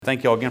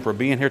Thank you all again for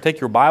being here. Take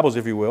your Bibles,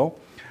 if you will,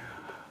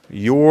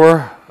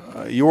 your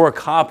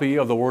copy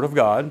of the Word of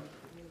God,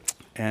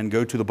 and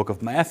go to the book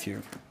of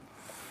Matthew.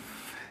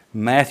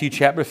 Matthew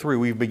chapter 3.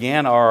 We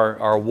began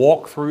our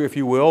walk through, if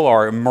you will,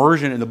 our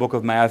immersion in the book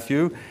of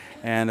Matthew.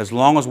 And as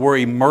long as we're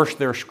immersed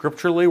there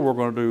scripturally, we're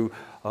going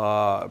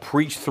to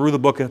preach through the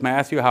book of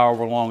Matthew,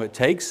 however long it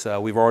takes.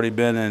 We've already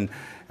been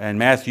in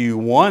Matthew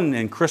 1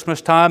 in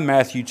Christmas time,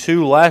 Matthew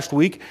 2 last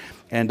week,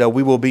 and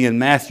we will be in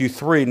Matthew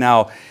 3.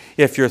 Now,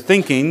 if you're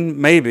thinking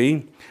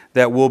maybe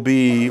that will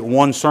be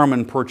one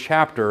sermon per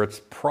chapter, it's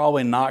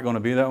probably not going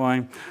to be that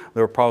way.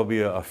 There will probably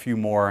be a few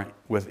more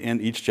within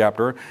each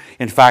chapter.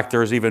 In fact,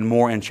 there's even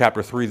more in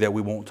chapter 3 that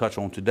we won't touch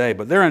on today.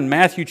 But they're in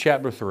Matthew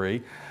chapter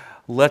 3.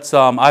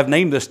 I've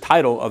named this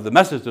title of the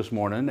message this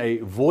morning, A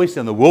Voice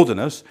in the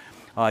Wilderness.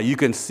 You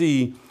can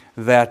see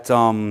that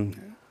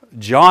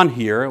John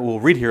here,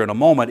 we'll read here in a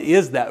moment,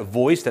 is that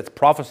voice that's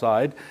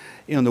prophesied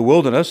in the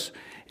wilderness.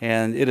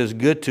 And it is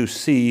good to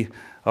see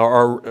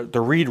or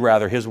to read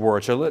rather his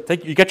word. So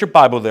you get your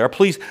Bible there.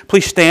 Please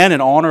stand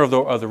in honor of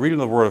the reading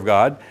of the Word of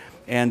God,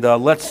 and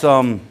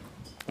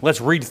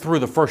let's read through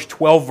the first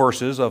 12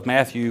 verses of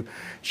Matthew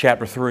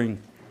chapter 3.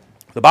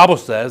 The Bible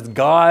says,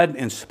 God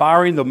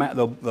inspiring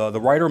the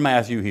writer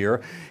Matthew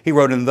here, he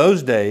wrote, "In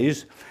those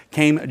days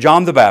came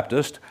John the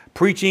Baptist,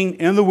 preaching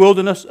in the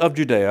wilderness of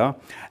Judea,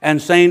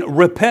 and saying,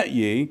 Repent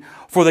ye,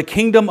 for the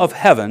kingdom of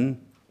heaven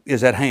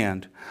is at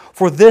hand.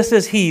 For this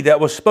is he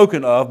that was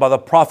spoken of by the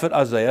prophet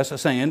Isaiah,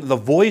 saying, The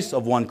voice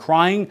of one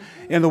crying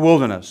in the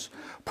wilderness,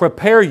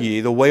 Prepare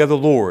ye the way of the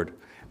Lord,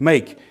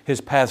 make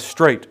his path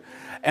straight.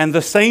 And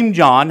the same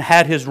John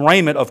had his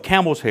raiment of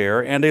camel's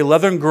hair, and a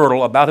leathern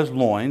girdle about his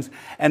loins,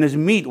 and his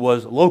meat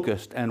was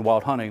locust and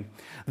wild honey.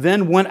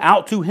 Then went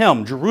out to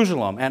him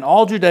Jerusalem, and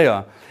all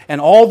Judea,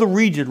 and all the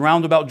region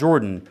round about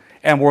Jordan,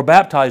 and were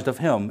baptized of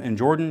him in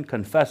Jordan,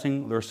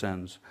 confessing their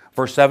sins."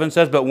 Verse 7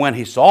 says, "But when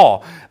he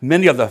saw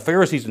many of the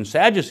Pharisees and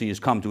Sadducees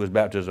come to his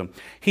baptism,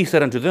 he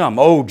said unto them,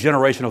 O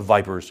generation of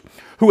vipers,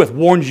 who hath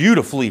warned you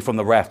to flee from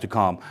the wrath to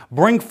come?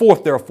 Bring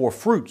forth therefore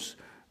fruits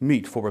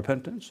meet for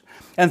repentance.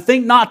 And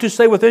think not to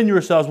say within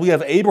yourselves, We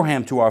have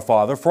Abraham to our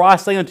father. For I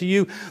say unto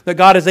you that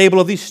God is able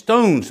of these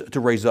stones to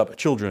raise up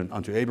children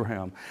unto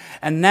Abraham.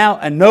 And now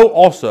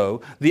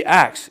also the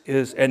axe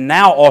is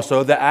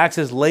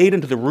laid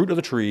into the root of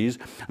the trees.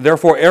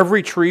 Therefore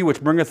every tree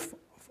which bringeth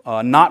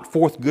not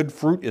forth good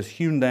fruit is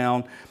hewn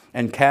down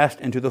and cast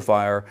into the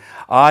fire.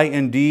 I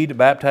indeed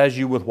baptize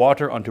you with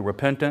water unto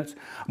repentance,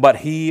 but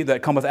he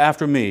that cometh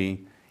after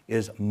me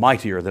is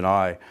mightier than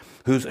I,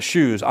 whose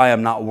shoes I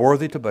am not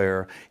worthy to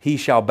bear. He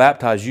shall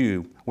baptize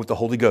you with the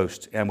Holy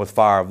Ghost and with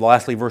fire."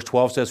 Lastly, verse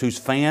 12 says, "Whose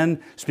fan,"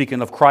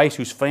 speaking of Christ,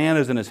 "whose fan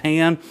is in his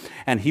hand,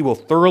 and he will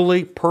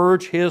thoroughly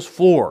purge his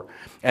floor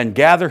and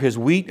gather his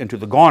wheat into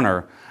the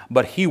garner,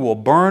 but he will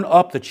burn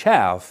up the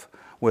chaff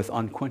with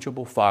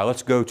unquenchable fire."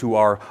 Let's go to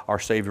our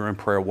Savior in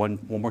prayer one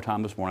more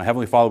time this morning.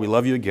 Heavenly Father, we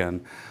love you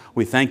again.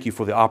 We thank you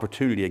for the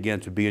opportunity again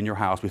to be in your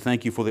house. We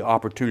thank you for the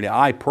opportunity.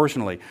 I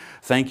personally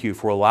thank you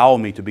for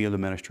allowing me to be in the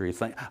ministry,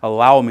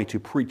 allowing me to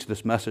preach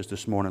this message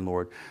this morning,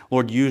 Lord.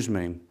 Lord, use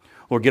me.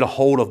 Lord, get a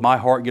hold of my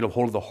heart, get a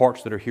hold of the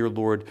hearts that are here,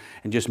 Lord,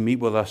 and just meet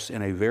with us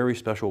in a very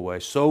special way.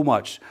 So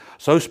much,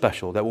 so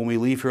special that when we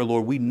leave here,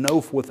 Lord, we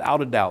know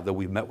without a doubt that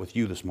we've met with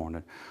you this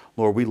morning.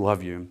 Lord, we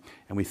love you,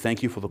 and we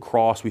thank you for the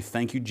cross. We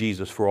thank you,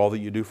 Jesus, for all that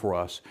you do for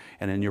us.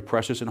 And in your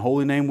precious and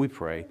holy name we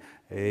pray.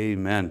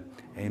 Amen.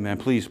 Amen.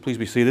 Please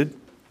be seated.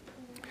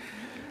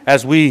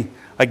 As we,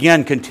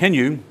 again,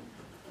 continue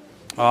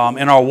in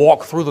our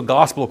walk through the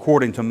gospel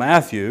according to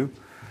Matthew,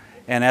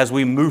 and as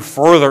we move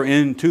further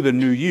into the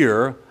new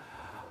year,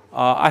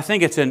 I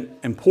think it's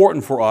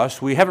important for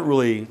us. We haven't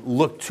really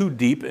looked too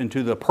deep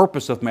into the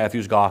purpose of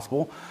Matthew's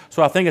gospel,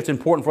 so I think it's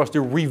important for us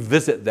to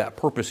revisit that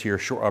purpose here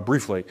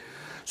briefly.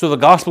 So the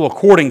gospel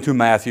according to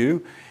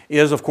Matthew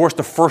is, of course,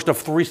 the first of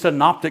three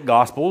synoptic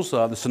gospels,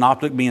 the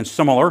synoptic being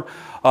similar,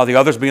 the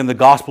others being the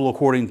gospel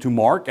according to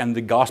Mark and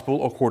the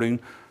gospel according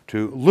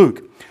to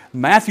Luke.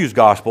 Matthew's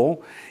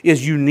gospel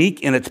is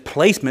unique in its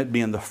placement,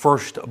 being the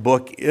first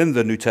book in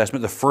the New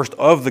Testament, the first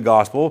of the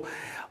gospel.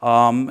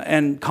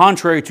 And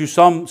contrary to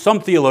some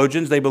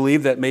theologians, they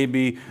believe that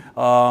maybe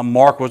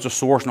Mark was the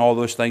source and all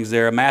those things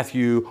there.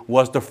 Matthew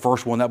was the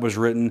first one that was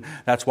written.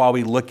 That's why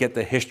we look at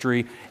the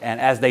history. And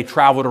as they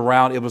traveled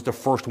around, it was the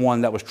first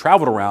one that was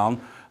traveled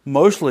around.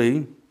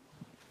 Mostly,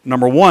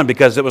 number one,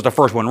 because it was the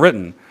first one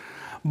written.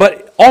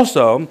 But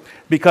also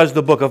because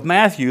the book of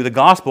Matthew, the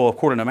gospel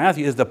according to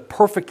Matthew, is the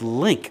perfect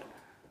link,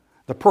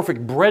 the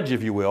perfect bridge,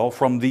 if you will,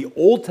 from the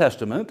Old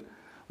Testament,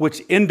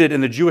 which ended in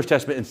the Jewish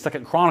Testament in 2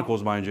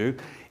 Chronicles, mind you,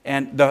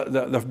 and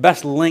the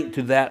best link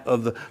to that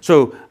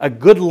so a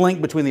good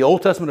link between the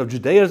Old Testament of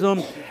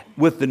Judaism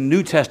with the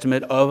New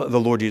Testament of the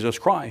Lord Jesus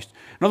Christ.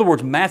 In other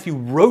words, Matthew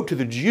wrote to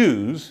the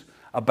Jews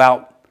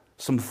about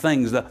some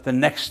things, the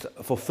next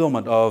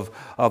fulfillment of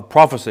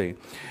prophecy.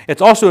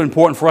 It's also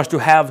important for us to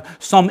have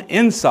some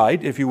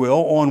insight, if you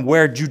will, on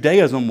where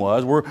Judaism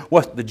was,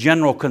 what the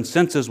general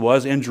consensus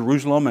was in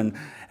Jerusalem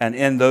and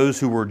in those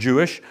who were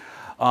Jewish.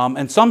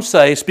 And some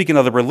say, speaking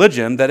of the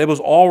religion, that it was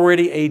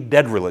already a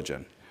dead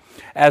religion,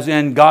 as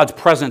in God's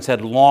presence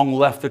had long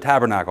left the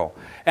tabernacle.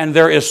 And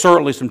there is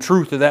certainly some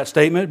truth to that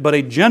statement, but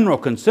a general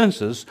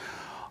consensus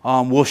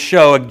will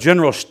show, a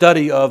general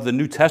study of the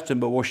New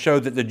Testament will show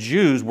that the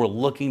Jews were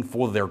looking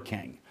for their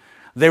king.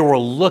 They were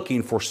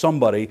looking for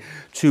somebody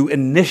to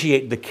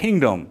initiate the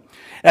kingdom.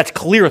 That's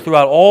clear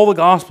throughout all the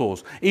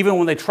Gospels, even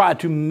when they tried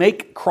to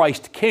make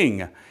Christ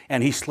king,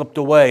 and he slipped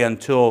away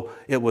until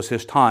it was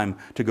his time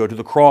to go to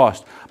the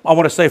cross. I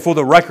want to say for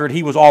the record,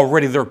 he was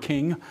already their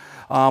king,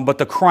 but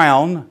the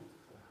crown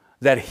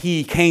that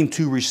he came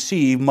to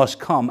receive must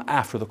come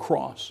after the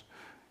cross.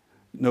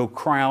 No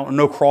crown,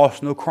 no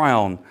cross, no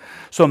crown.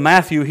 So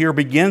Matthew here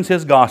begins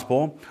his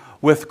gospel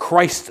with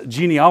Christ's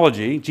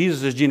genealogy,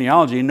 Jesus'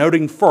 genealogy,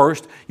 noting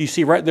first, you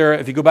see right there,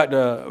 if you go back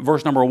to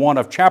verse number 1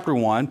 of chapter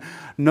 1,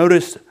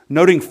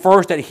 noting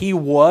first that he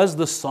was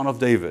the son of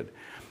David.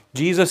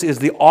 Jesus is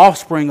the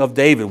offspring of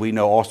David. We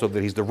know also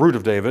that he's the root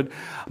of David.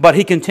 But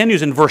he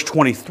continues in verse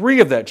 23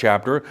 of that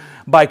chapter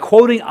by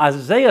quoting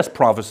Isaiah's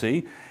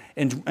prophecy.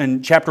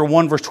 In chapter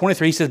 1, verse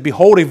 23, he says,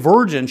 "Behold, a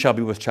virgin shall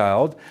be with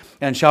child,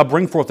 and shall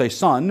bring forth a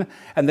son,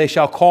 and they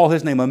shall call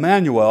his name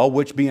Emmanuel,"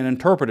 which being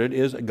interpreted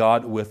is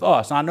God with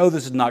us. Now, I know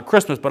this is not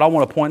Christmas, but I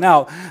want to point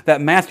out that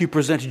Matthew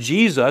presents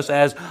Jesus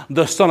as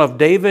the son of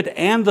David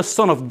and the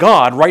son of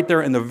God right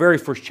there in the very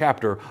first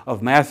chapter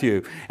of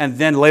Matthew. And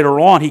then later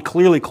on, he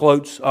clearly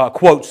quotes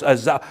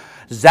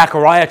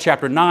Zechariah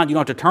chapter 9. You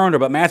don't have to turn there,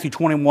 but Matthew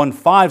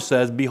 21:5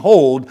 says,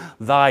 "Behold,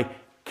 thy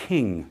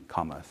king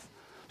cometh.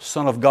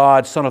 Son of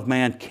God, Son of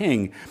Man,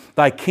 King.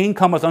 Thy King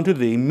cometh unto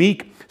thee,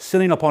 meek,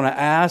 sitting upon an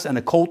ass, and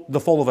a colt the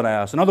foal of an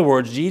ass." In other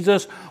words,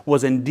 Jesus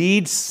was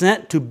indeed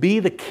sent to be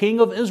the King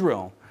of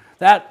Israel.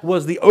 That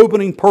was the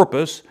opening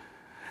purpose.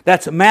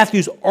 That's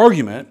Matthew's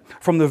argument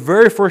from the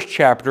very first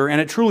chapter, and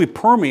it truly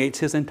permeates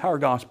his entire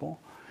gospel.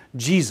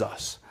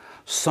 Jesus,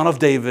 Son of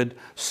David,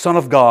 Son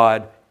of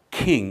God,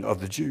 King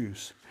of the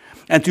Jews.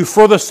 And to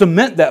further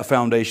cement that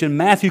foundation,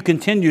 Matthew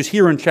continues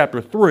here in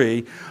chapter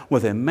 3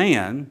 with a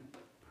man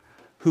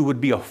who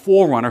would be a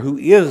forerunner, who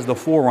is the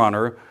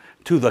forerunner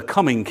to the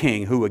coming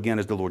King, who again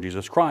is the Lord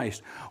Jesus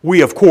Christ.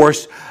 We, of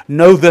course,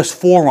 know this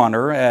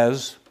forerunner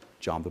as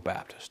John the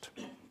Baptist.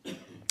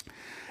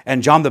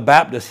 And John the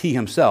Baptist, he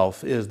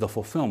himself, is the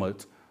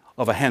fulfillment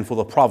of a handful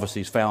of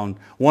prophecies found,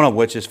 one of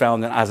which is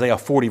found in Isaiah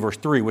 40, verse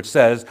 3, which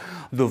says,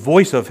 "The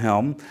voice of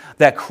him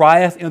that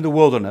crieth in the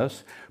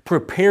wilderness,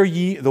 prepare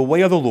ye the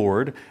way of the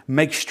Lord,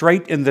 make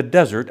straight in the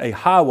desert a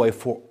highway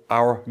for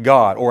our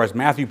God." Or as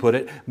Matthew put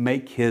it,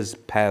 make his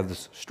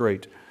paths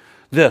straight.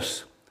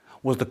 This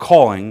was the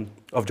calling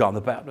of John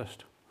the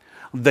Baptist.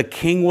 The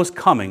King was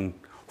coming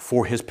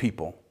for his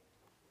people.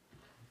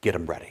 Get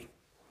them ready.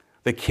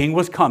 The King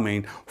was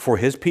coming for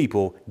his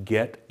people.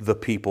 Get the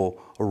people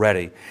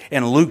ready.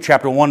 In Luke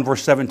chapter 1,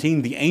 verse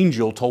 17, the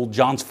angel told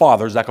John's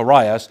father,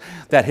 Zacharias,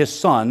 that his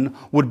son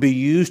would be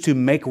used to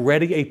make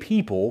ready a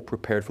people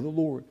prepared for the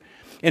Lord.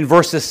 In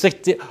verses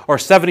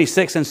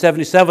 76 and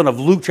 77 of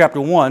Luke chapter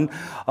 1,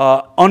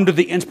 under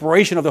the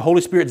inspiration of the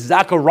Holy Spirit,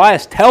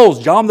 Zacharias tells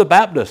John the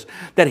Baptist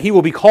that he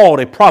will be called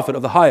a prophet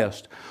of the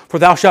highest. "For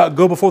thou shalt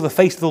go before the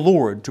face of the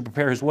Lord to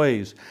prepare his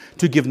ways,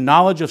 to give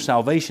knowledge of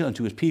salvation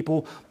unto his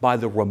people by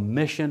the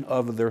remission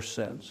of their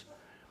sins."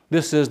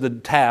 This is the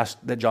task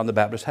that John the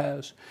Baptist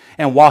has.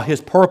 And while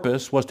his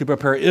purpose was to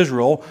prepare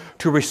Israel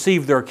to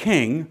receive their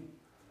king,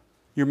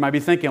 you might be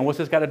thinking, what's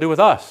this got to do with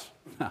us?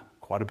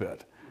 Quite a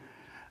bit.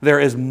 There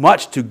is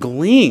much to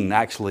glean,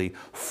 actually,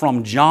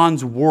 from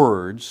John's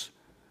words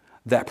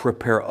that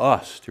prepare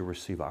us to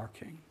receive our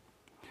King.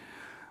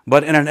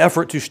 But in an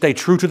effort to stay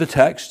true to the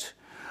text,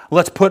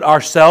 let's put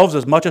ourselves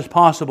as much as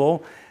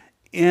possible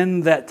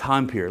in that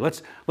time period.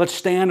 Let's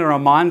stand in our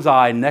mind's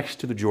eye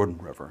next to the Jordan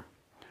River.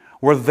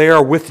 We're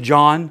there with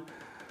John.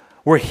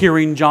 We're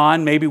hearing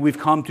John. Maybe we've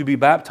come to be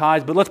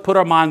baptized, but let's put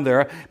our mind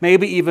there.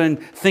 Maybe even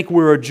think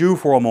we're a Jew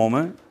for a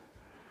moment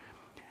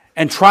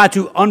and try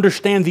to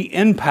understand the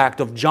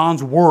impact of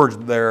John's words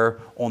there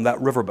on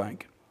that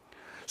riverbank.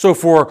 So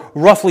for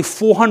roughly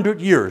 400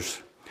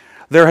 years,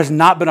 there has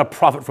not been a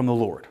prophet from the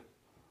Lord.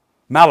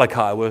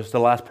 Malachi was the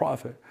last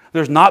prophet.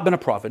 There's not been a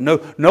prophet. No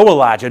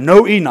Elijah,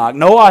 no Enoch,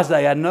 no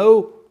Isaiah,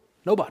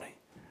 nobody.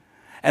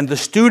 And the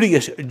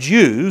studious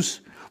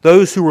Jews,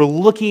 those who were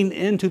looking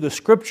into the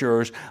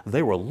Scriptures,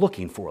 they were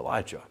looking for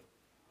Elijah.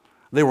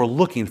 They were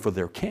looking for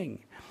their king.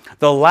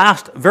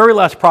 The very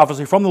last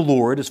prophecy from the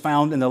Lord is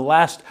found in the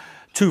last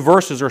two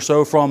verses or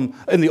so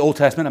in the Old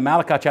Testament. In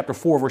Malachi chapter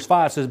 4, verse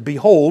 5 says,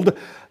 "Behold,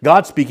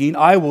 God speaking,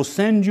 I will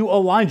send you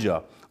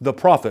Elijah, the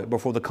prophet,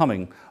 before the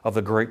coming of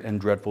the great and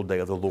dreadful day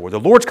of the Lord." The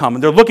Lord's coming.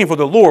 They're looking for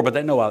the Lord, but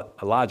they know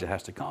Elijah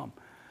has to come.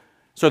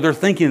 So they're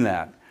thinking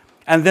that.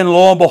 And then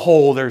lo and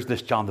behold, there's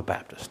this John the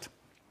Baptist.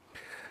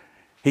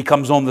 He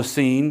comes on the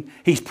scene.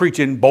 He's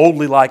preaching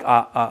boldly like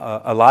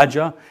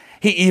Elijah.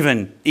 He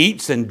even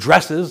eats and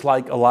dresses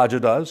like Elijah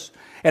does.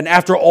 And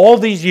after all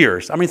these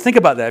years, I mean, think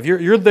about that. If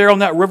you're there on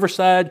that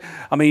riverside,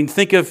 I mean,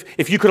 think of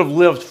if you could have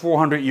lived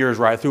 400 years,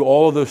 right, through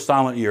all of those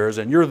silent years,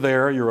 and you're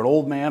there, you're an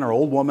old man or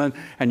old woman,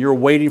 and you're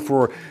waiting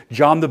for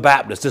John the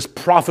Baptist, this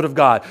prophet of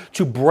God,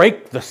 to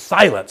break the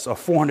silence of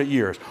 400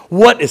 years.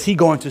 What is he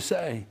going to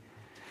say?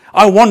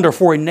 I wonder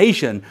for a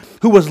nation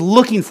who was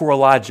looking for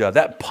Elijah,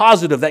 that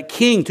positive, that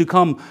king to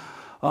come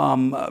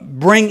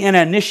bring and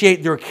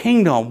initiate their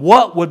kingdom,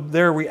 what would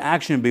their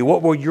reaction be?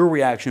 What will your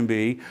reaction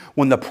be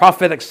when the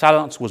prophetic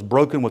silence was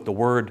broken with the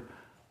word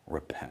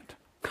repent?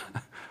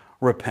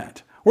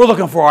 Repent. We're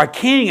looking for our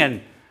king,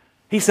 and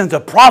he sends a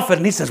prophet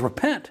and he says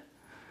repent.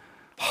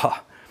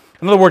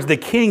 In other words, the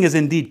king is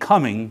indeed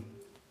coming.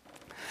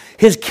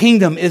 His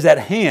kingdom is at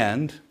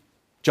hand,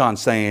 John's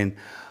saying.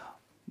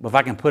 But if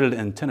I can put it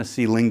in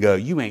Tennessee lingo,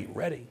 you ain't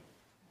ready.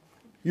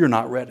 You're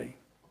not ready.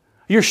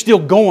 You're still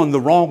going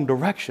the wrong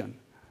direction.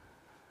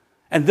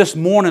 And this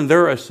morning,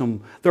 there are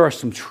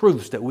some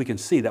truths that we can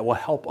see that will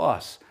help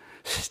us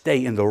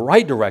stay in the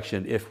right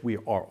direction if we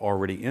are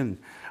already in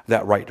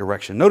that right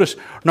direction. Notice,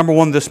 number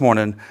one this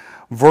morning,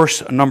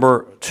 verse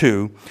number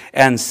 2,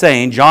 and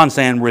John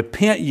saying,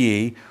 repent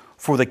ye,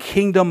 for the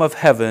kingdom of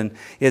heaven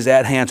is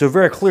at hand. So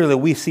very clearly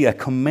we see a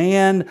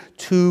command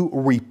to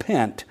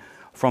repent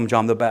from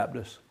John the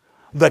Baptist.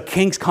 The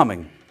king's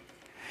coming.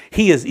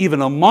 He is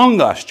even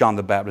among us, John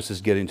the Baptist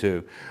is getting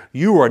to.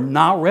 You are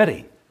not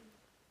ready.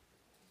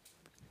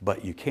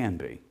 But you can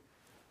be.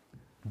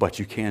 But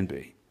you can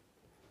be.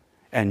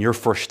 And your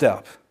first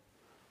step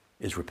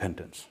is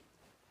repentance.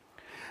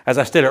 As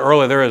I stated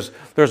earlier,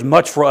 there's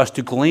much for us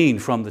to glean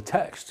from the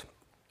text.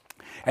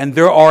 And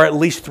there are at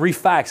least 3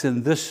 facts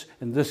in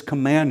this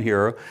command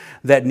here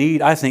that need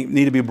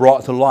to be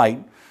brought to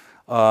light,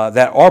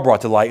 that are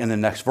brought to light in the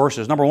next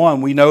verses. Number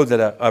one, we know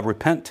that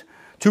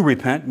to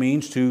repent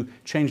means to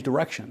change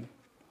direction.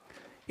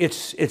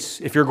 It's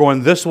if you're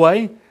going this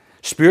way,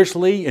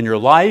 spiritually, in your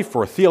life,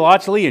 or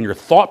theologically, in your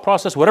thought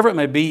process, whatever it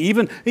may be,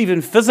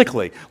 even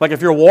physically. Like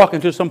if you're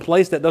walking to some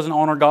place that doesn't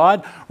honor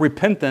God,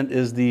 repentant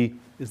is the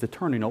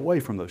turning away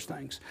from those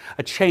things.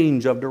 A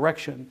change of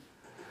direction.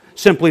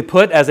 Simply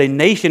put, as a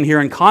nation here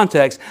in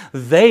context,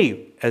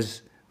 they,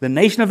 as the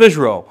nation of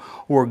Israel,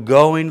 were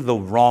going the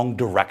wrong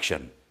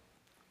direction.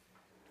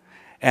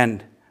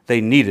 And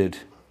they needed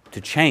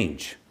to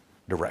change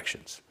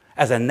directions.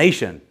 As a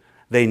nation,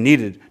 they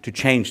needed to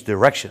change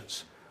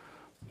directions.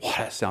 Wow,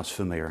 that sounds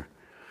familiar.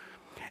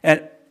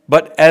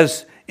 But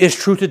as is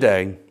true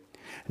today,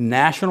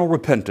 national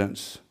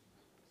repentance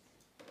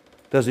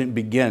doesn't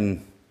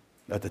begin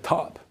at the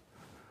top.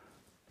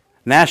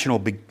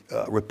 National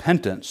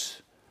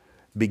repentance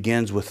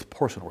begins with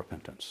personal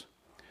repentance.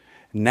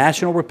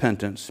 National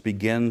repentance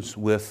begins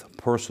with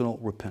personal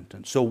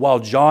repentance. So while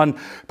John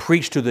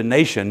preached to the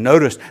nation,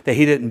 notice that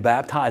he didn't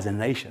baptize a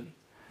nation.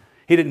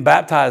 He didn't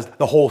baptize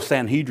the whole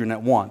Sanhedrin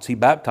at once. He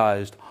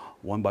baptized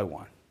one by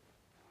one.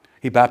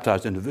 He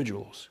baptized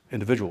individuals.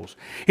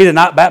 He did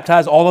not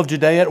baptize all of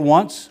Judea at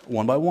once,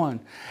 one by one.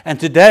 And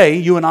today,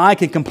 you and I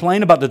can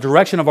complain about the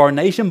direction of our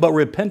nation, but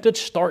repentance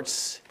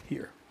starts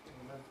here.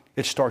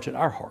 It starts in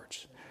our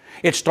hearts.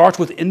 It starts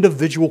with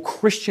individual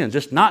Christians.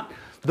 It's not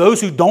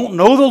those who don't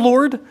know the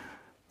Lord.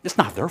 It's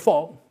not their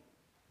fault.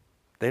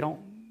 They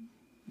don't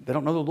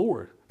know the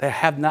Lord. They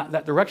have not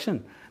that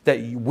direction that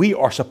we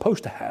are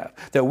supposed to have,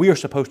 that we are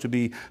supposed to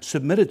be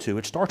submitted to.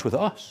 It starts with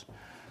us.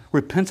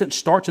 Repentance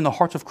starts in the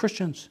hearts of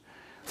Christians.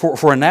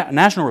 For a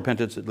national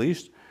repentance, at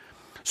least.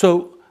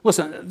 So,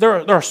 listen,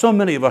 there are so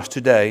many of us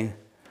today,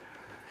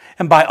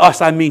 and by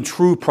us I mean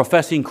true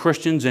professing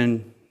Christians,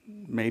 and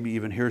maybe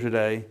even here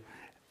today,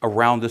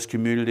 around this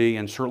community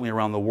and certainly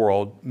around the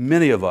world,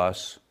 many of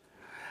us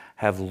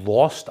have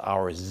lost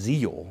our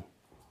zeal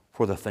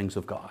for the things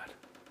of God.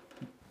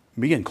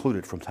 Me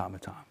included from time to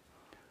time.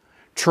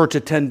 Church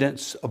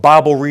attendance,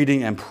 Bible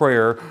reading, and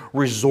prayer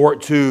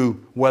resort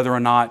to whether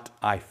or not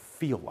I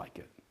feel like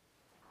it.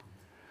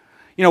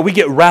 You know, we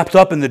get wrapped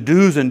up in the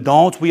do's and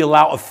don'ts. We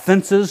allow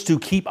offenses to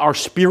keep our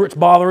spirits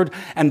bothered,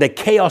 and the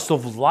chaos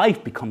of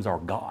life becomes our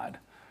God.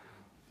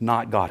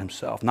 Not God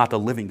Himself, not the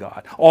living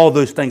God. All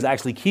those things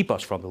actually keep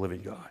us from the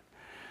living God.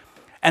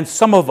 And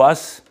some of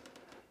us,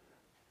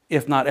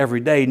 if not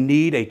every day,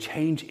 need a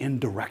change in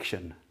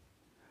direction.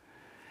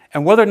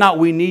 And whether or not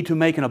we need to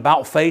make an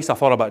about face, I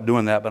thought about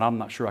doing that, but I'm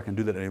not sure I can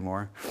do that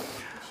anymore.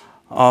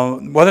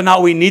 Whether or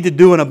not we need to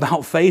do an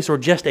about face or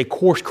just a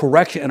course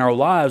correction in our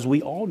lives,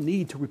 we all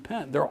need to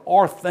repent. There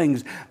are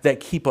things that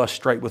keep us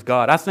straight with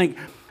God. I think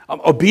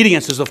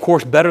obedience is, of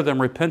course, better than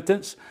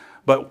repentance,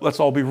 but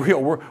let's all be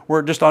real.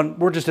 We're just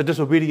a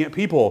disobedient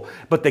people.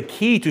 But the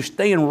key to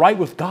staying right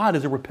with God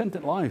is a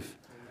repentant life.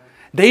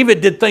 David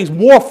did things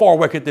more far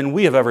wicked than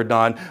we have ever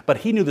done, but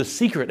he knew the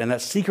secret, and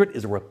that secret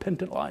is a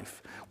repentant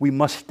life. We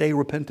must stay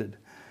repentant.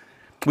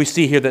 We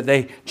see here that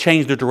they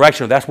changed their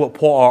direction. That's what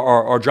Paul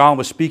or John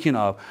was speaking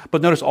of.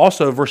 But notice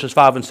also verses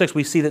 5 and 6,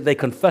 we see that they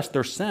confessed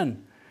their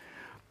sin.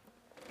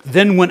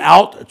 Then went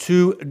out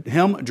to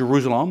him,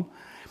 Jerusalem,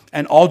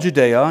 and all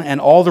Judea,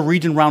 and all the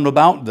region round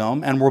about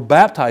them, and were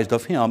baptized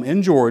of him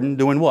in Jordan,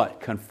 doing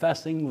what?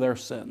 Confessing their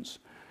sins.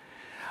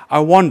 I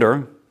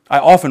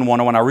often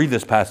wonder when I read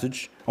this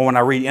passage, or when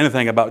I read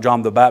anything about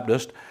John the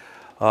Baptist,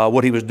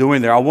 what he was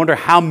doing there, I wonder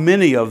how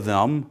many of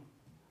them,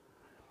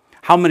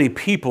 how many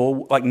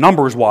people, like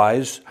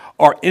numbers-wise,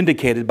 are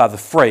indicated by the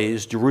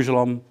phrase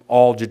Jerusalem,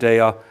 all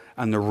Judea,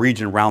 and the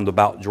region round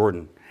about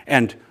Jordan.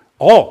 And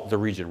all the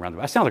region round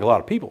about. That sounds like a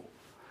lot of people.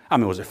 I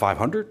mean, was it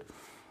 500?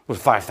 Was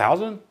it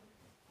 5,000?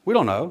 We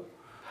don't know.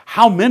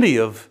 How many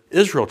of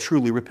Israel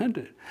truly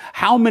repented?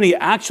 How many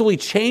actually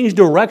changed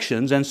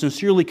directions and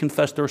sincerely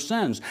confessed their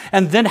sins?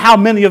 And then how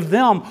many of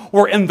them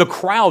were in the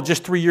crowd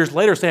just 3 years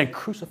later saying,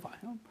 crucify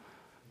him?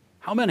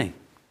 How many?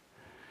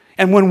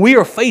 And when we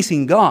are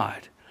facing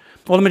God,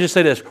 well, let me just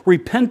say this.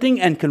 Repenting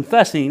and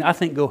confessing, I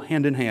think, go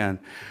hand in hand.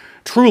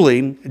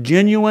 Truly,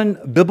 genuine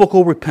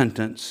biblical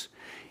repentance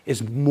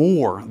is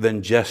more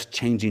than just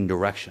changing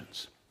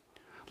directions.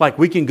 Like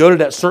we can go to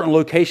that certain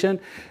location,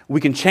 we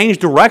can change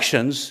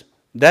directions.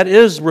 That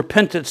is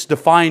repentance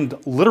defined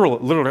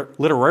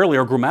literally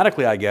or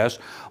grammatically, I guess.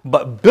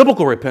 But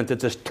biblical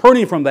repentance is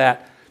turning from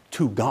that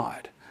to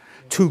God.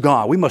 To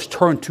God. We must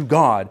turn to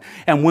God.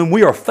 And when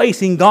we are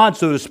facing God,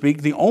 so to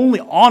speak, the only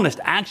honest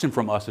action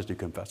from us is to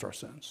confess our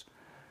sins.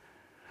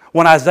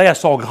 When Isaiah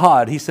saw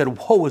God, he said,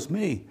 woe is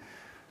me.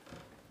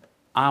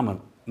 I'm a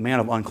man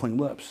of unclean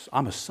lips.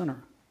 I'm a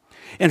sinner.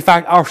 In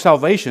fact, our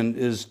salvation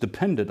is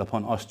dependent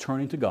upon us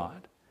turning to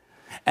God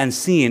and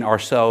seeing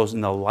ourselves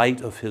in the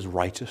light of His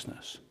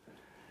righteousness,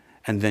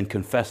 and then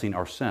confessing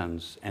our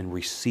sins and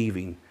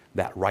receiving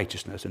that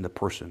righteousness in the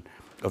person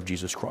of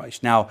Jesus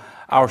Christ. Now,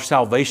 our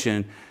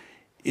salvation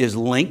is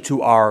linked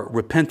to our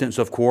repentance,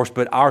 of course,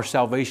 but our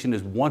salvation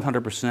is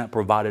 100%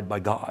 provided by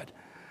God.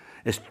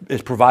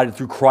 It's provided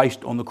through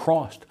Christ on the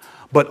cross.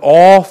 But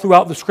all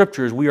throughout the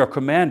Scriptures, we are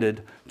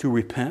commanded to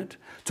repent,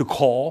 to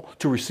call,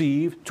 to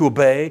receive, to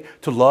obey,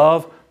 to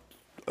love,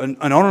 and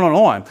on and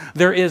on.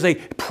 There is a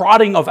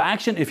prodding of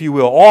action, if you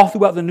will, all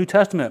throughout the New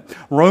Testament.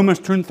 Romans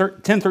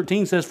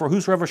 10:13 says, for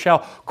whosoever shall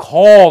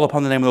call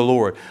upon the name of the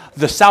Lord.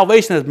 The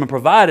salvation has been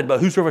provided,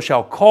 but whosoever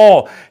shall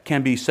call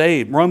can be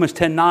saved. Romans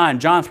 10:9,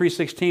 John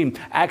 3:16,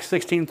 Acts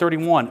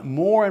 16:31,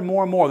 more and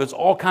more and more. There's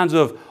all kinds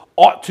of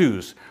ought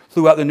tos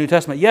throughout the New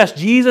Testament. Yes,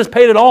 Jesus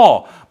paid it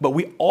all, but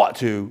we ought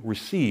to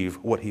receive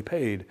what He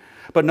paid.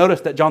 But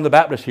notice that John the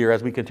Baptist here,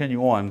 as we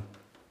continue on,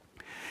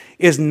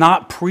 is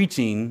not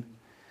preaching,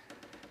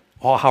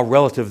 oh, how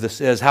relative this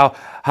is, how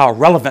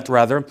relevant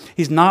rather.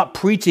 He's not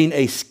preaching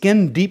a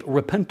skin-deep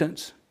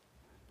repentance.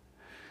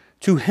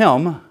 To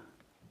him,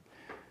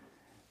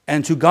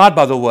 and to God,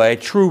 by the way,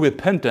 true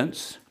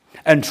repentance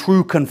and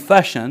true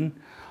confession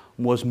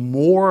was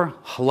more,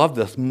 I love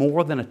this,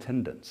 more than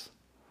attendance.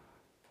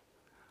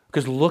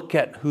 Because look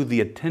at who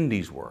the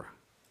attendees were.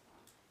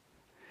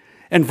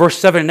 In verse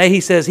 7 and 8, he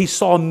says, he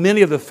saw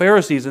many of the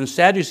Pharisees and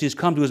Sadducees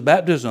come to his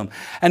baptism.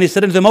 And he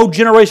said unto them, O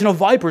generation of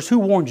vipers, who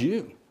warned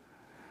you?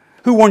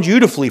 Who warned you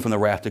to flee from the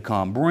wrath to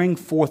come? Bring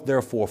forth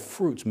therefore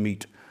fruits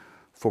meet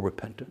for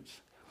repentance.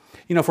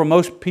 You know, for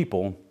most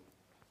people,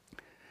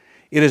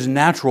 it is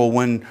natural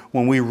when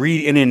we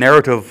read any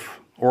narrative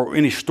or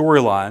any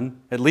storyline,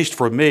 at least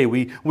for me,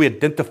 we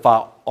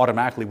identify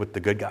automatically with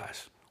the good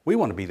guys. We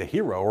want to be the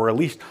hero, or at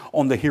least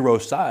on the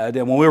hero's side.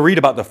 And when we read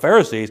about the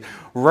Pharisees,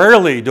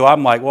 rarely do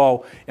I'm like,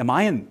 well, am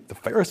I in the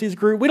Pharisees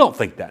group? We don't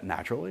think that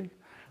naturally.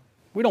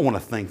 We don't want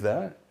to think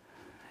that.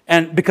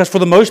 And because for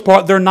the most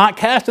part, they're not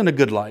cast in a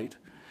good light.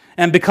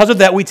 And because of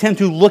that, we tend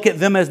to look at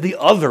them as the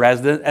other,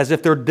 as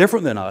if they're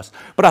different than us.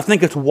 But I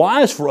think it's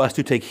wise for us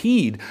to take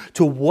heed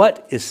to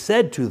what is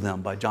said to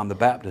them by John the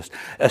Baptist,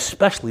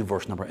 especially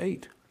verse number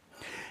 8.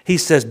 He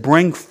says,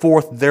 bring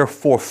forth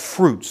therefore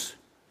fruits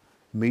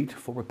meet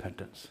for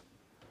repentance.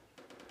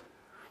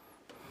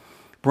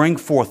 Bring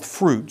forth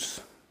fruits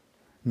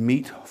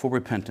meet for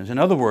repentance. In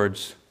other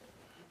words,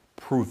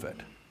 prove it.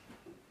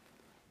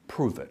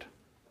 Prove it.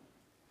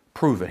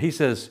 Prove it. He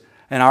says,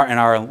 in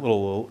our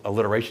little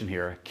alliteration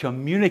here,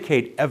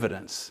 communicate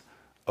evidence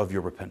of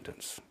your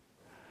repentance.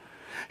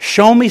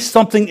 Show me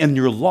something in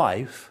your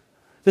life.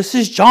 This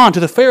is John to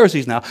the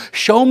Pharisees now.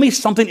 Show me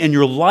something in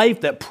your life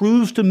that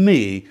proves to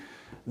me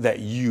that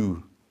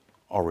you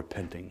are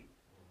repenting.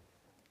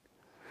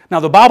 Now,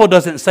 the Bible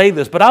doesn't say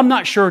this, but I'm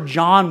not sure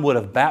John would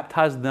have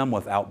baptized them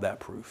without that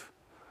proof.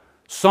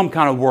 Some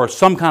kind of word,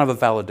 some kind of a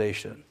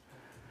validation.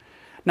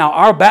 Now,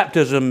 our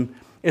baptism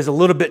is a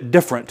little bit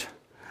different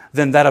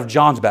than that of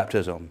John's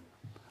baptism.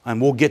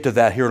 And we'll get to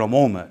that here in a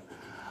moment.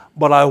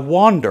 But I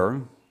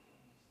wonder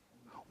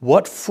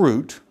what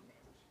fruit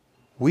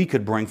we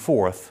could bring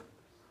forth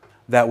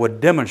that would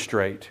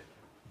demonstrate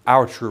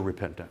our true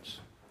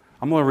repentance.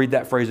 I'm going to read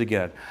that phrase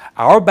again.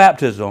 Our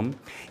baptism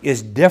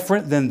is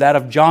different than that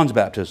of John's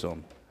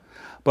baptism.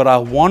 But I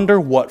wonder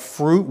what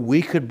fruit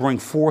we could bring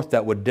forth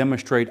that would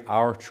demonstrate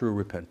our true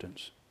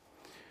repentance.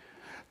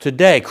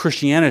 Today,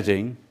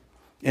 Christianity,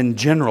 in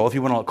general, if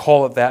you want to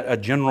call it that, a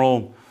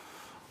general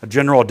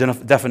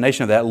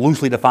definition of that,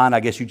 loosely defined,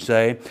 I guess you'd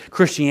say,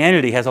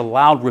 Christianity has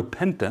allowed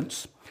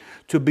repentance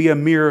to be a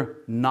mere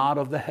nod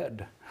of the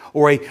head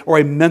or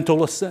a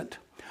mental assent.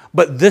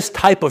 But this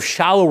type of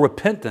shallow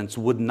repentance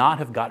would not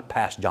have got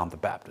past John the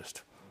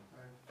Baptist.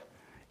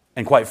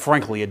 And quite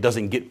frankly, it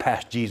doesn't get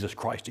past Jesus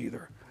Christ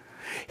either.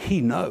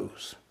 He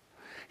knows.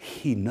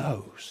 He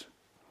knows.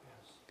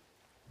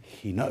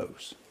 He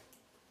knows.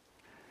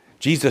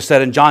 Jesus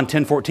said in John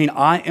 10:14,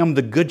 I am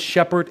the good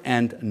shepherd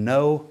and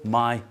know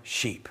my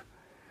sheep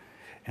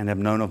and have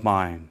known of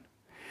mine.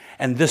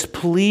 And this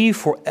plea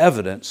for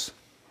evidence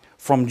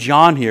from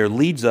John here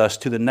leads us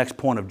to the next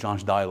point of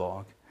John's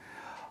dialogue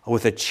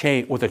with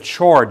a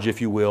charge,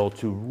 if you will,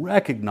 to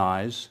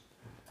recognize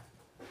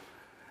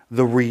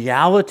the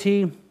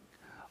reality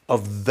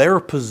of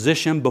their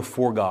position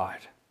before God.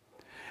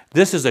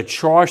 This is a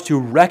charge to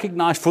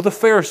recognize for the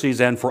Pharisees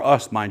and for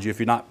us, mind you, if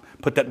you're not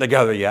put that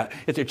together yet.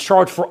 It's a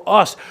charge for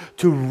us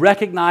to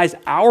recognize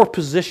our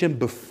position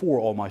before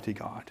Almighty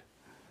God.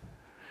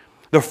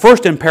 The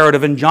first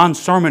imperative in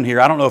John's sermon here,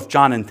 I don't know if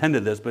John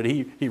intended this, but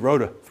he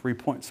wrote a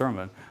 3-point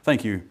sermon.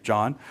 Thank you,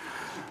 John.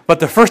 But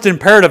the first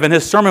imperative in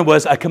his sermon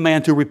was a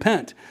command to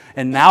repent.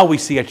 And now we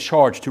see a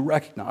charge to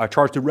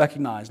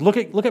recognize. Look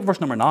at verse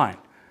number 9.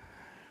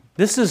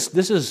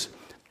 This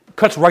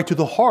cuts right to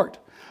the heart.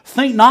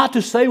 Think not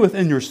to say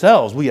within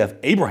yourselves, we have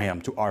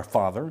Abraham to our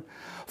father.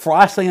 For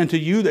I say unto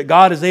you that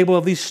God is able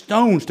of these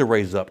stones to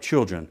raise up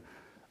children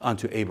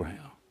unto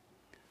Abraham.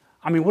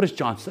 I mean, what is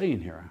John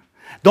saying here?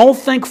 Don't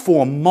think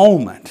for a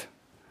moment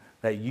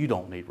that you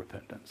don't need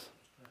repentance.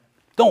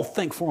 Don't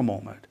think for a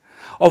moment.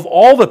 Of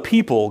all the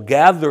people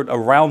gathered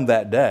around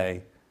that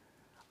day,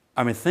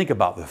 I mean, think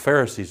about the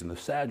Pharisees and the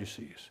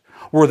Sadducees.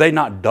 Were they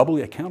not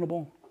doubly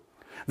accountable?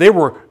 They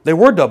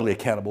were doubly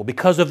accountable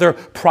because of their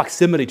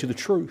proximity to the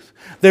truth.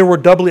 They were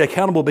doubly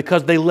accountable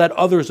because they led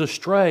others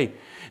astray.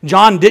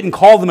 John didn't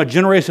call them a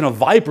generation of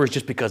vipers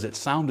just because it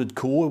sounded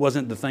cool. It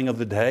wasn't the thing of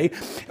the day.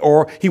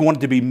 Or he wanted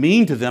to be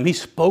mean to them. He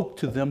spoke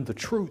to them the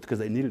truth because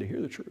they needed to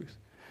hear the truth.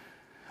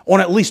 On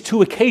at least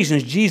 2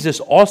 occasions, Jesus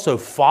also,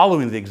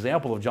 following the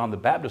example of John the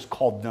Baptist,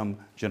 called them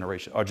a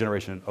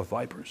generation of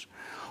vipers.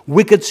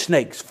 Wicked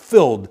snakes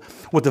filled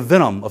with the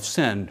venom of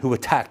sin who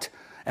attacked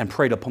and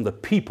preyed upon the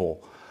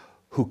people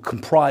who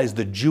comprised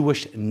the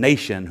Jewish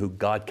nation who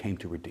God came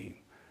to redeem.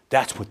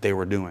 That's what they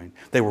were doing.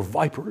 They were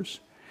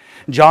vipers.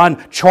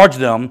 John charged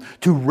them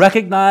to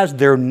recognize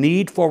their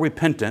need for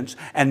repentance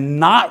and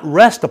not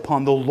rest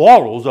upon the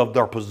laurels of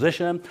their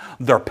position,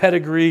 their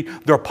pedigree,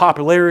 their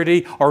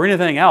popularity, or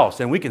anything else.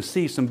 And we can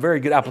see some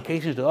very good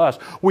applications to us.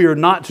 We are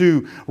not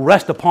to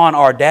rest upon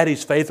our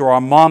daddy's faith or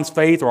our mom's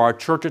faith or our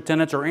church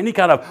attendance or any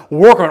kind of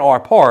work on our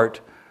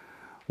part.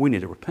 We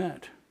need to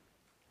repent.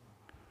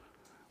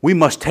 We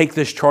must take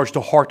this charge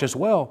to heart as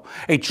well.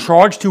 A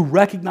charge to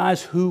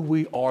recognize who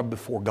we are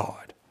before God.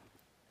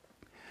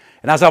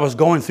 And as I was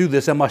going through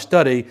this in my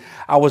study,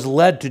 I was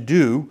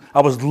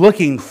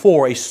looking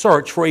for a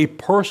search for a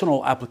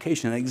personal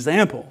application, an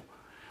example.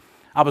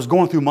 I was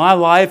going through my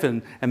life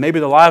and maybe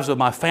the lives of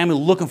my family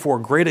looking for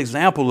a great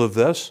example of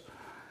this.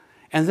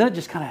 And then it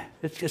just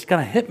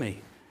kind of hit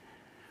me.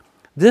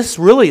 This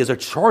really is a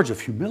charge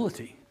of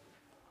humility.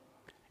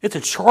 It's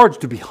a charge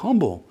to be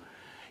humble.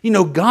 You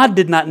know, God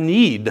did not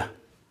need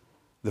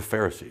the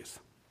Pharisees.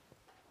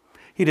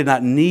 He did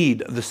not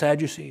need the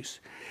Sadducees.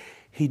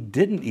 He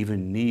didn't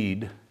even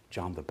need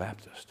John the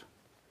Baptist.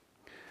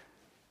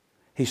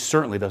 He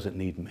certainly doesn't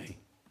need me.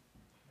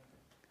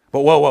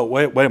 But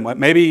wait a minute.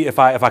 Maybe if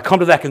I come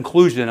to that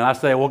conclusion and I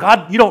say, well,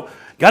 God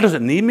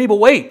doesn't need me, but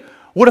wait,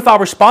 what if I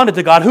responded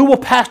to God? Who will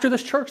pastor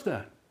this church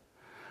then?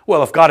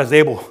 Well, if God is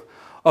able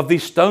of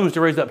these stones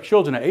to raise up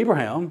children to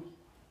Abraham,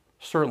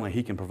 certainly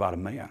He can provide a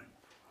man.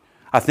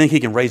 I think He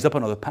can raise up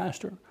another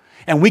pastor.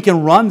 And we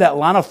can run that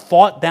line of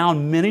thought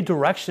down many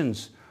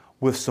directions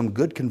with some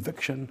good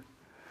conviction.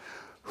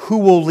 Who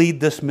will lead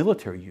this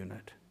military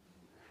unit,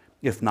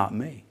 if not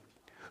me?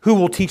 Who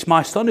will teach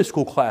my Sunday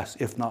school class,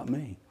 if not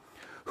me?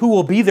 Who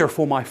will be there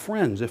for my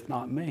friends, if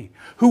not me?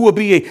 Who will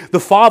be the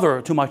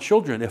father to my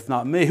children, if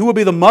not me? Who will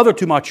be the mother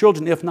to my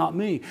children, if not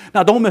me?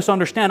 Now, don't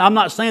misunderstand. I'm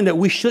not saying that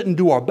we shouldn't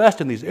do our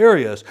best in these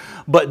areas,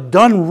 but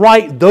done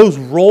right, those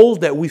roles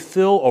that we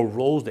fill are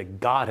roles that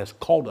God has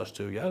called us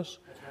to, yes?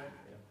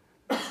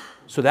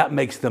 So that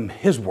makes them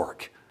His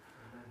work,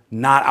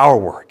 not our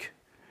work.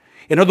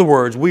 In other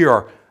words, we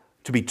are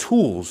to be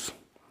tools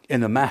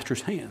in the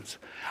Master's hands.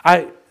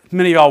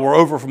 Many of y'all were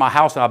over from my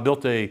house and I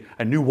built a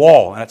new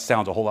wall. And that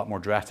sounds a whole lot more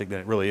drastic than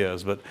it really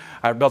is, but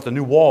I built a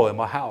new wall in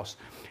my house.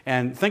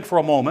 And think for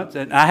a moment,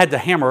 and I had to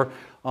hammer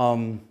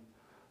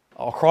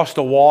across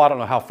the wall. I don't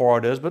know how far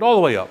it is, but all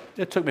the way up.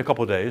 It took me a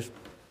couple of days.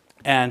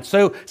 And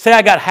so say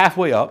I got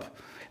halfway up.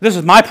 This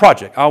is my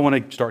project. I want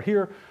to start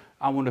here.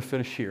 I want to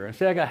finish here. And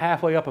say I got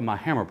halfway up and my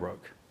hammer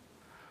broke.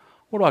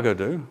 What do I go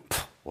do?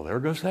 Well, there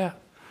goes that.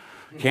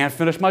 Can't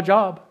finish my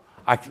job.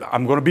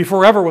 I'm going to be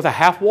forever with a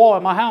half wall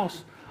at my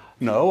house.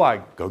 No,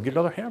 I go get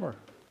another hammer.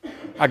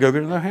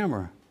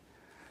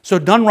 So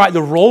done right,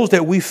 the roles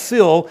that we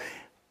fill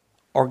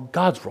are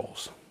God's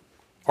roles.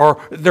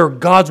 Or they're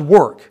God's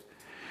work.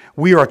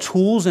 We are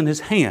tools in His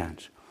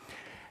hands.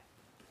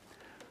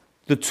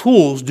 The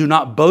tools do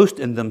not boast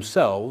in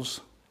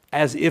themselves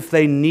as if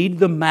they need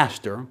the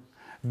master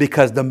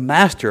because the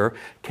master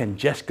can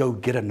just go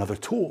get another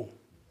tool.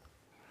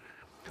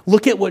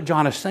 Look at what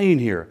John is saying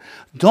here.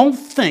 Don't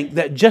think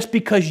that just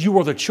because you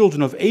are the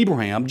children of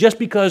Abraham, just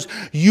because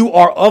you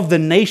are of the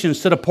nation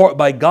set apart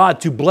by God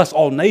to bless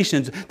all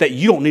nations, that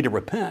you don't need to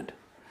repent.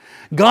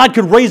 God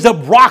could raise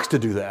up rocks to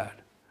do that.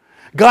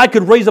 God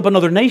could raise up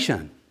another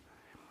nation.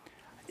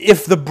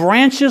 If the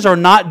branches are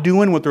not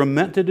doing what they're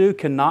meant to do,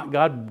 cannot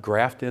God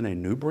graft in a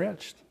new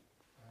branch?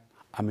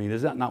 I mean,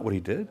 is that not what He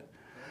did?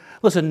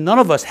 Listen, none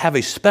of us have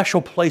a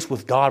special place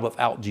with God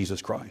without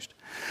Jesus Christ.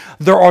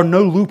 There are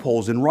no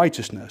loopholes in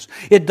righteousness.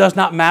 It does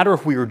not matter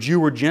if we are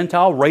Jew or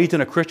Gentile, raised in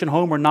a Christian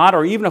home or not,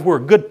 or even if we're a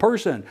good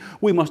person.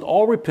 We must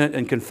all repent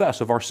and confess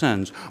of our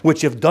sins,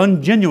 which if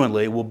done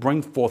genuinely will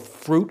bring forth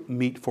fruit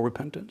meet for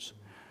repentance.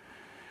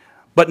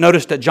 But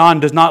notice that John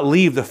does not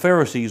leave the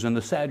Pharisees and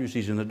the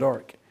Sadducees in the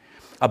dark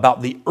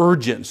about the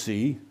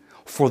urgency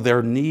for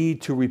their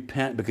need to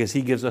repent, because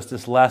he gives us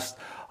this last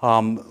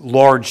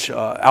large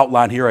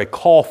outline here, a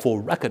call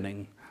for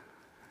reckoning.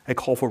 A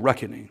call for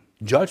reckoning,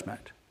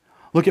 judgment.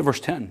 Look at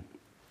verse 10.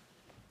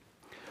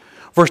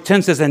 Verse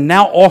 10 says, "And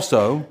now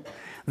also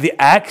the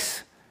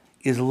axe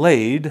is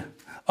laid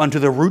unto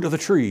the root of the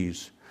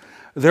trees.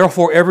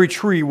 Therefore every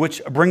tree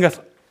which bringeth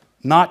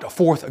not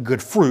forth a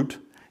good fruit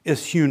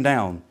is hewn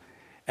down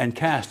and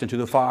cast into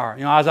the fire."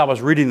 You know, as I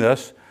was reading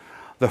this,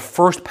 the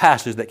first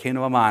passage that came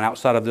to my mind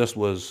outside of this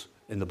was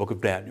in the book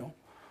of Daniel.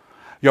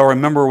 Y'all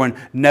remember when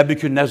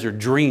Nebuchadnezzar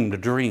dreamed a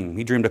dream.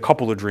 He dreamed a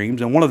couple of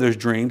dreams, and one of those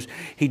dreams,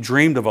 he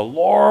dreamed of a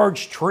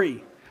large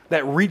tree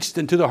that reached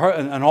into the heart,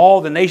 and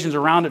all the nations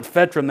around it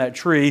fed from that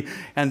tree,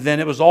 and then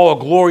it was all a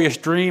glorious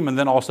dream, and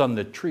then all of a sudden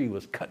the tree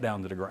was cut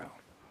down to the ground.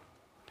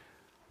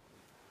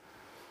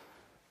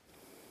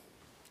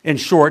 In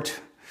short,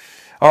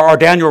 or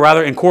Daniel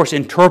rather, in course,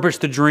 interprets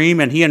the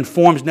dream, and he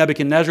informs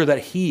Nebuchadnezzar that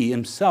he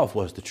himself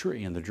was the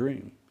tree in the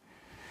dream.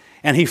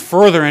 And he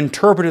further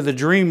interpreted the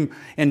dream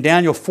in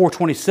Daniel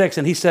 4:26,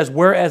 and he says,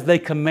 "Whereas they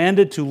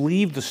commanded to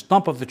leave the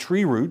stump of the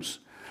tree roots,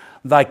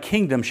 thy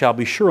kingdom shall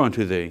be sure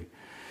unto thee.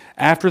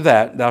 After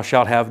thou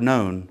shalt have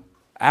known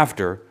that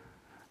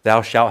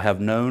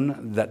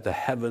the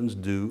heavens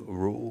do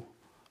rule."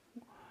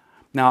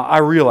 Now, I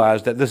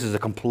realize that this is a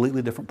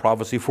completely different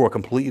prophecy for a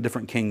completely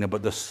different kingdom,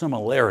 but the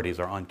similarities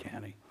are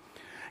uncanny.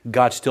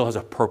 God still has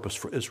a purpose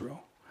for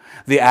Israel.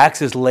 The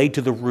axe is laid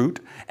to the root,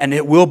 and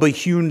it will be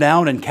hewn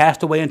down and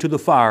cast away into the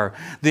fire.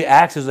 The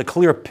axe is a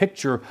clear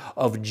picture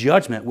of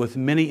judgment with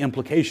many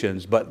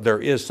implications, but there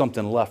is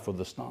something left for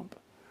the stump.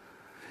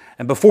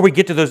 And before we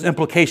get to those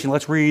implications,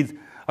 let's read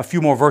a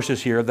few more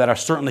verses here that are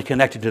certainly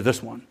connected to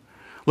this one.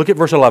 Look at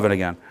verse 11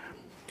 again.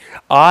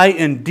 "I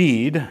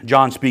indeed,"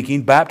 John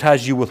speaking,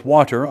 "baptize you with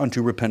water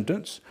unto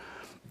repentance.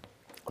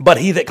 But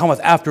he that cometh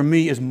after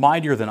me is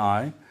mightier than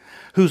I,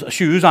 whose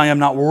shoes I am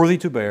not worthy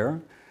to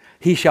bear.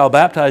 He shall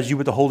baptize you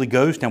with the Holy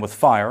Ghost and with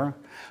fire,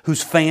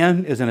 whose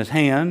fan is in his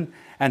hand,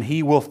 and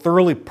he will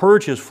thoroughly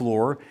purge his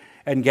floor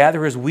and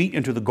gather his wheat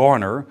into the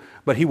garner,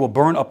 but he will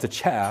burn up the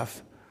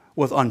chaff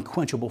with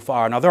unquenchable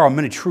fire." Now, there are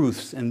many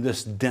truths in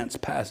this dense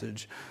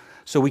passage,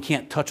 so we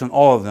can't touch on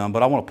all of them,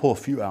 but I want to pull a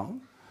few out.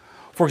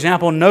 For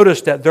example,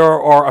 notice that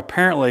there are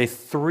apparently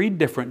 3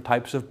 different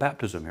types of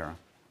baptism here.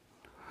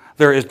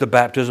 There is the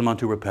baptism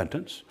unto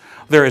repentance.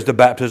 There is the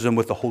baptism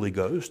with the Holy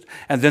Ghost.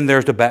 And then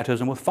there's the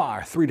baptism with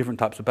fire. 3 different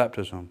types of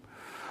baptism.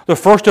 The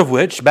first of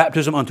which,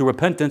 baptism unto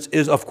repentance,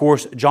 is of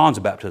course John's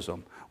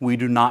baptism. We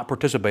do not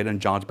participate in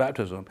John's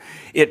baptism.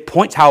 It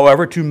points,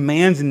 however, to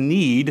man's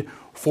need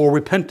for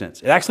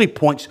repentance. It actually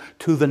points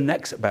to the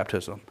next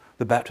baptism,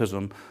 the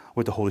baptism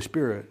with the Holy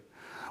Spirit.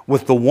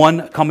 With the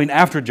one coming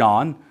after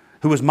John,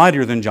 who is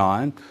mightier than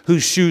John,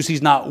 whose shoes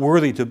he's not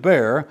worthy to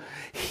bear,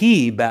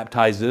 he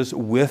baptizes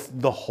with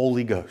the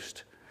Holy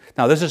Ghost.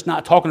 Now, this is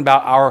not talking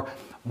about our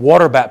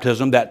water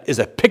baptism that is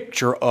a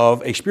picture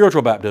of a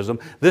spiritual baptism.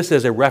 This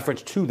is a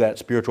reference to that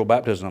spiritual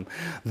baptism.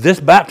 This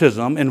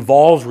baptism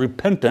involves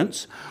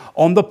repentance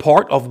on the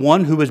part of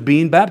one who is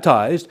being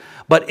baptized,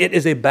 but it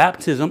is a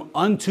baptism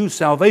unto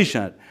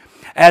salvation,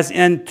 as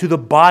into the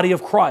body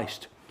of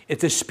Christ.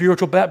 It's a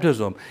spiritual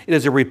baptism. It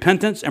is a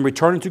repentance and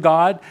returning to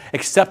God,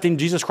 accepting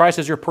Jesus Christ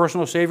as your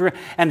personal Savior,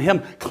 and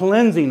Him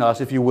cleansing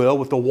us, if you will,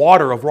 with the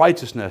water of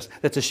righteousness.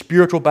 That's a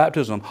spiritual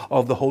baptism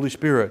of the Holy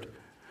Spirit.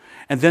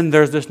 And then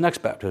there's this next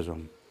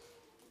baptism.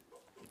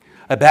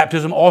 A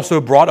baptism also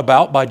brought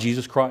about by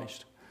Jesus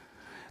Christ.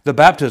 The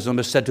baptism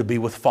is said to be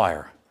with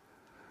fire,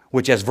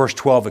 which, as verse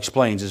 12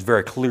 explains, is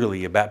very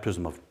clearly a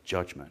baptism of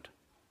judgment.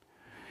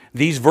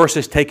 These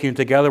verses taken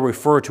together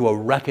refer to a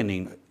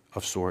reckoning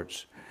of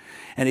sorts,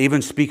 and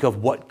even speak of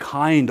what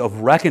kind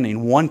of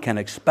reckoning one can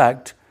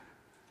expect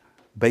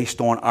based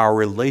on our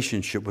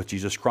relationship with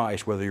Jesus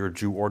Christ, whether you're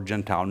Jew or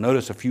Gentile.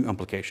 Notice a few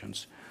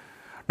implications.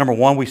 Number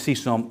one, we see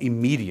some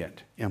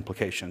immediate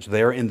implications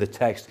there in the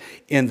text,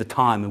 in the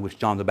time in which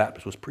John the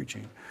Baptist was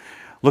preaching.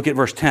 Look at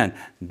verse 10.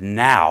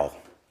 Now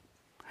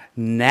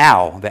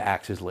the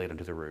axe is laid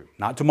unto the root.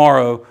 Not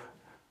tomorrow,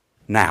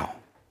 now.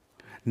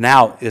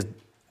 Now is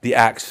the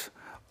axe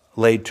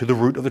laid to the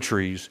root of the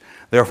trees.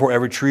 Therefore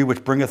every tree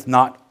which bringeth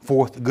not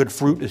forth good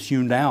fruit is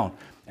hewn down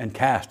and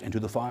cast into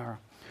the fire.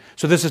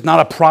 So this is not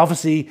a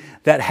prophecy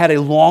that had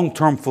a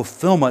long-term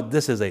fulfillment.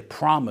 This is a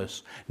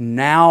promise.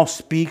 Now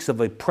speaks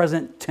of a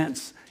present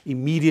tense,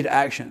 immediate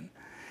action.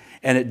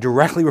 And it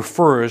directly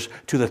refers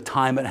to the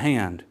time at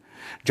hand.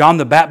 John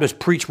the Baptist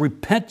preached,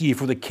 "Repent ye,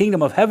 for the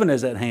kingdom of heaven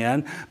is at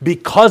hand,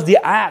 because the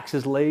axe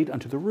is laid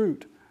unto the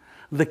root."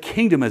 The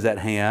kingdom is at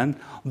hand.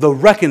 The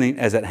reckoning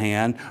is at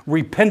hand.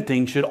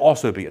 Repenting should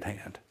also be at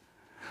hand.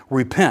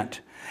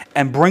 Repent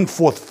and bring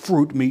forth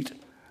fruit meet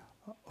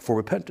for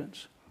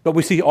repentance. But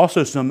we see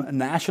also some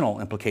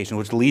national implications,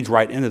 which leads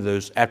right into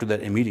those after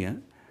that immediate.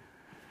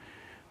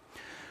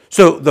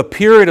 So the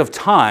period of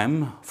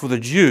time for the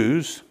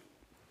Jews,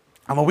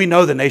 I mean, we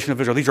know the nation of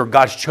Israel. These are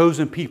God's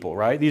chosen people,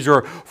 right? These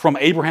are from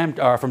Abraham,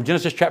 from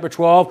Genesis chapter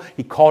 12.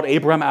 He called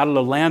Abraham out of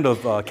the land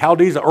of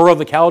Chaldees, Ur of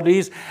the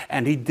Chaldees,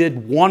 and he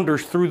did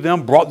wonders through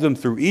them, brought them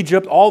through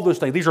Egypt, all those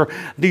things.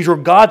 These are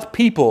God's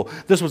people.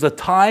 This was a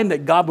time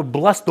that God would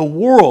bless the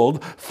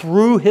world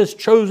through his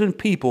chosen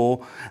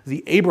people,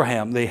 the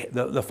Abraham,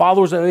 the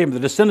followers of Abraham, the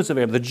descendants of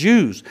Abraham, the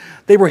Jews.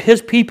 They were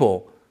his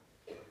people.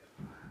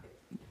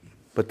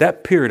 But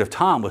that period of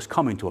time was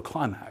coming to a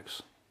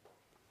climax.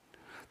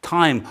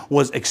 Time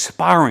was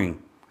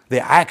expiring. The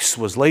axe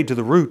was laid to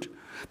the root.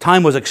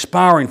 Time was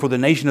expiring for the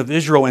nation of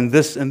Israel in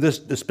this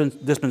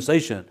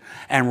dispensation,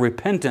 and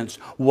repentance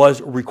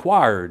was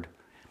required.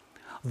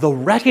 The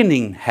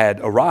reckoning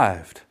had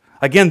arrived.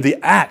 Again, the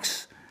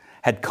axe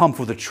had come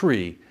for the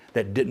tree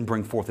that didn't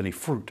bring forth any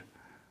fruit.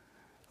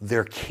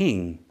 Their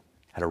king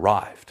had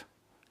arrived.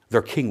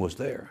 Their king was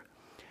there.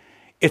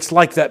 It's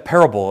like that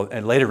parable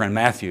and later in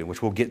Matthew,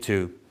 which we'll get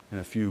to in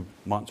a few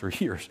months or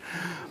years.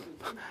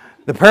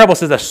 The parable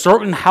says, a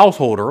certain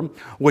householder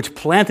which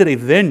planted a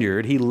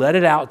vineyard, he let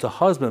it out to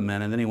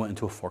husbandmen, and then he went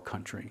into a far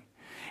country.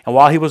 And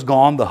while he was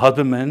gone, the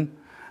husbandmen,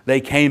 they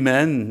came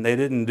in, and they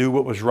didn't do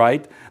what was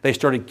right. They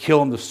started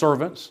killing the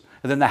servants.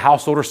 And then the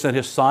householder sent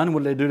his son.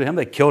 What did they do to him?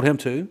 They killed him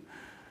too.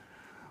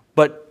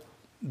 But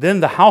then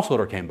the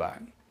householder came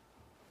back.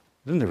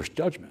 Then there was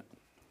judgment.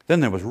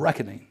 Then there was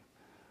reckoning.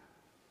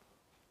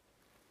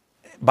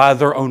 By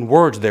their own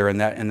words there in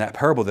that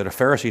parable that a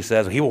Pharisee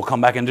says, he will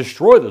come back and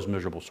destroy those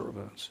miserable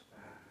servants.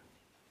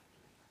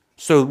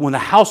 So when the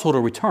householder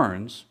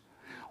returns,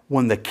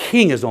 when the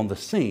king is on the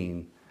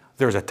scene,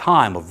 there's a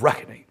time of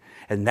reckoning.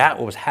 And that's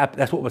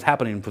what was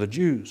happening for the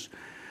Jews.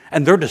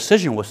 And their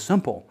decision was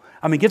simple.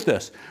 I mean, get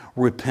this.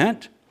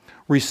 Repent,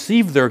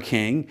 receive their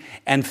king,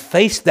 and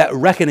face that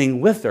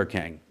reckoning with their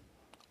king.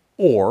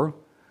 Or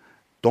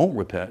don't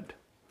repent,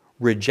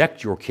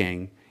 reject your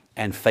king,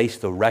 and face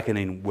the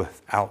reckoning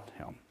without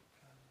him.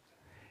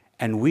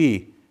 And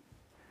we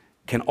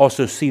can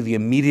also see the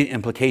immediate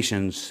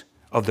implications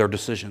of their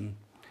decision,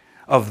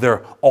 of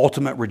their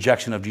ultimate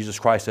rejection of Jesus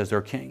Christ as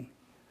their king.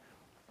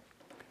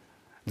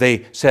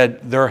 They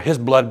said, his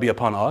blood be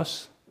upon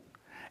us.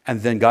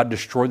 And then God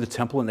destroyed the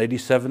temple in AD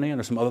 70, and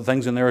there's some other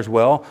things in there as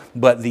well.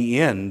 But the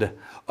end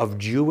of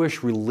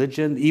Jewish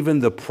religion, even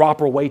the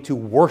proper way to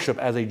worship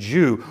as a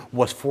Jew,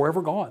 was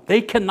forever gone.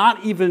 They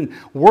cannot even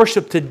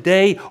worship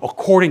today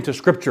according to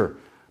Scripture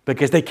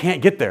because they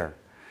can't get there.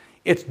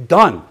 It's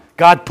done.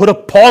 God put a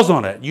pause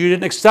on it. You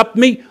didn't accept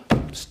me?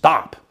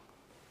 Stop.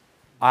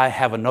 I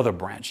have another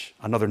branch,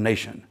 another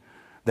nation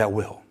that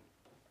will.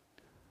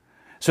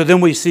 So then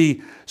we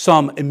see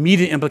some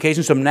immediate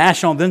implications, some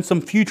national, then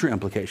some future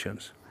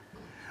implications.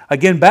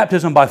 Again,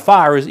 baptism by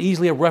fire is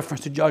easily a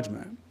reference to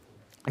judgment.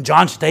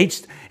 John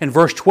states in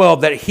verse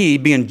 12 that he,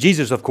 being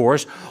Jesus of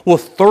course, will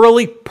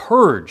thoroughly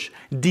purge,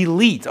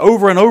 delete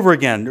over and over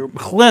again,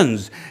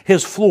 cleanse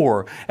his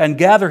floor and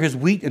gather his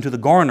wheat into the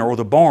garner or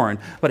the barn,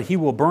 but he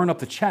will burn up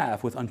the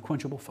chaff with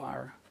unquenchable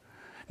fire.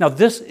 Now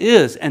this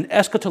is an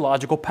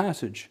eschatological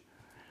passage.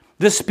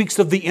 This speaks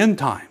of the end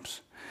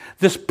times.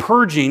 This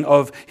purging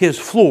of his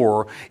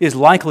floor is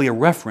likely a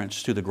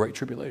reference to the Great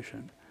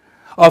Tribulation.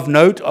 Of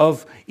note,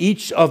 of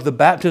each of the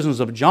baptisms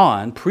of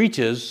John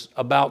preaches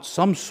about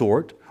some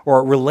sort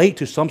or relate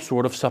to some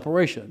sort of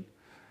separation.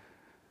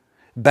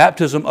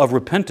 Baptism of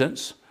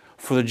repentance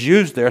for the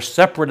Jews there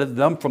separated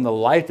them from the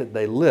life that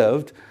they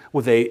lived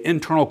with an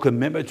internal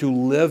commitment to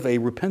live a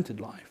repented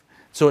life.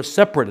 So it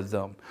separated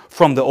them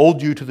from the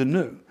old you to the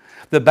new.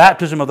 The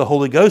baptism of the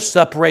Holy Ghost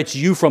separates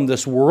you from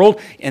this world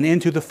and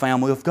into the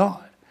family of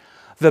God.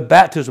 The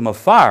baptism of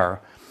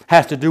fire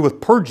has to do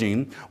with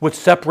purging, which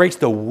separates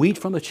the wheat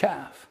from the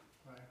chaff.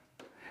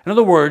 In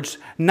other words,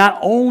 not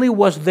only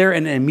was there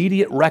an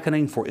immediate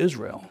reckoning for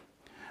Israel,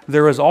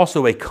 there is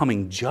also a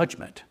coming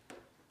judgment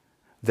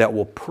that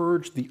will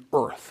purge the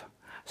earth,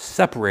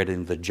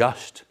 separating the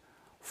just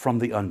from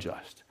the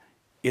unjust.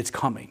 It's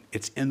coming.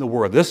 It's in the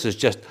Word. This is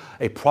just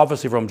a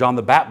prophecy from John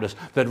the Baptist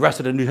that the rest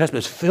of the New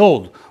Testament is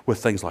filled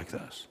with things like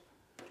this.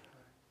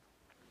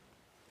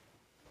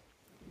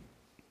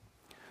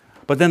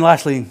 But then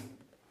lastly,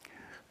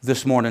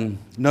 this morning,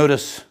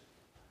 notice,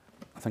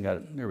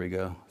 there we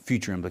go,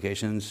 future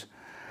implications.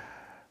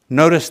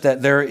 Notice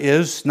that there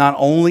is not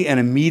only an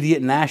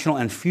immediate national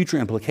and future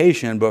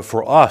implication, but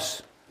for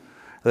us,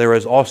 there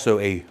is also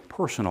a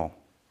personal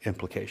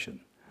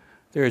implication.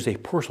 There is a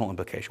personal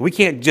implication. We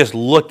can't just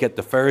look at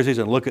the Pharisees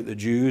and look at the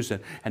Jews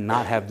and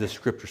not have this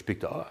Scripture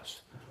speak to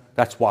us.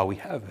 That's why we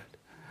have it.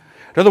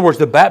 In other words,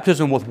 the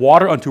baptism with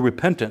water unto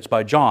repentance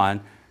by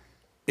John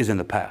is in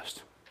the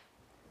past.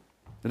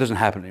 It doesn't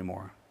happen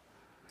anymore.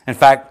 In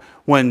fact,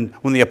 when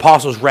the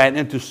apostles ran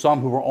into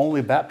some who were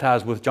only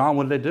baptized with John,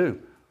 what did they do?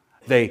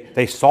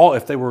 They saw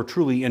if they were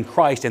truly in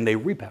Christ and they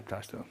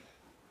rebaptized them,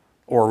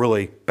 or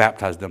really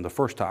baptized them the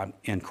first time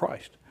in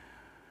Christ.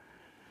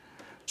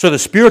 So the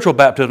spiritual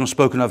baptism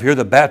spoken of here,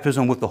 the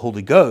baptism with the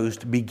Holy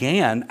Ghost,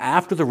 began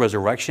after the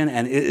resurrection,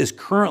 and it is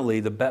currently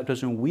the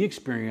baptism we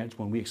experience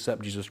when we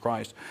accept Jesus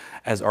Christ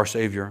as our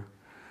Savior.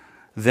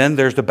 Then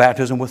there's the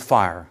baptism with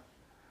fire.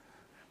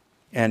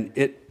 And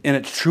it, in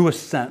its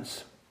truest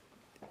sense,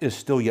 is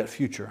still yet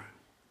future.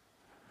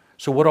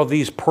 So what are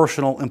these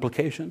personal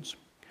implications?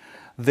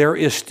 There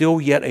is still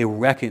yet a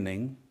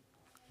reckoning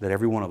that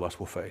every one of us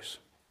will face.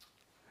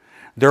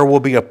 There will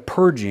be a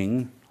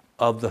purging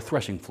of the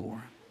threshing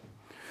floor.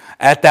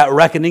 At that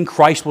reckoning,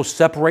 Christ will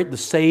separate the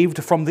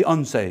saved from the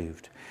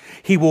unsaved.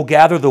 He will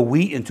gather the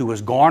wheat into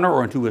his garner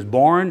or into his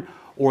barn,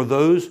 or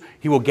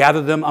he will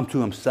gather them unto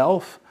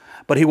himself,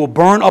 but he will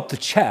burn up the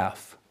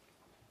chaff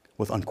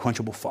with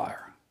unquenchable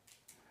fire.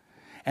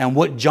 And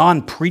what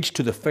John preached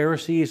to the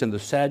Pharisees and the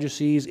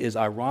Sadducees is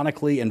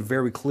ironically and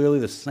very clearly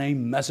the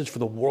same message for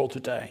the world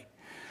today.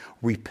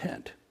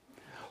 Repent,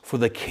 for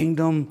the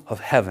kingdom of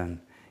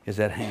heaven is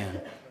at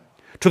hand.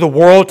 To the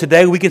world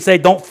today, we can say,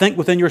 don't think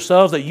within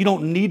yourselves that you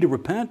don't need to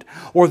repent,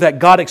 or that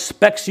God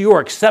expects you or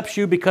accepts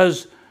you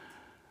because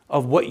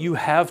of what you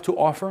have to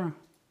offer.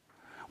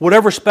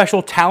 Whatever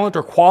special talent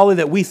or quality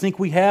that we think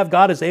we have,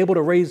 God is able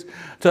to raise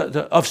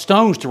of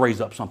stones to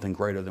raise up something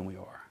greater than we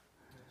are.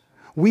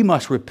 We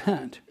must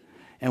repent,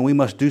 and we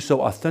must do so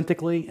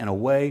authentically in a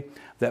way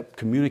that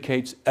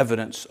communicates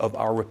evidence of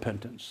our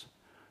repentance.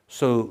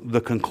 So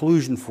the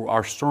conclusion for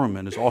our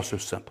sermon is also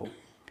simple.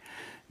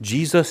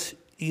 Jesus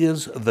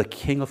is the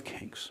King of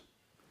Kings,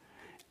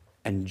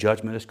 and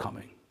judgment is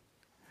coming.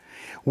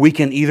 We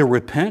can either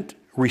repent,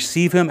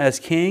 receive him as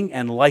king,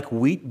 and like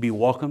wheat be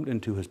welcomed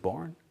into his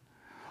barn,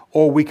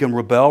 or we can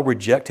rebel,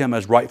 reject him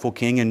as rightful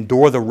king,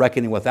 endure the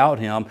reckoning without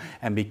him,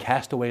 and be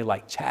cast away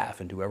like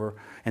chaff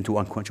into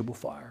unquenchable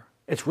fire.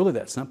 It's really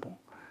that simple.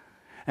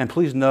 And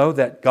please know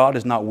that God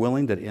is not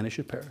willing that any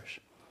should perish.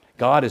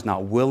 God is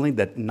not willing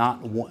that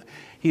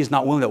He is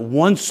not willing that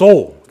one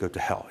soul go to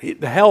hell.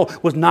 The hell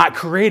was not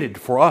created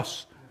for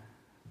us.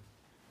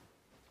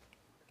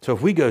 So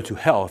if we go to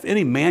hell, if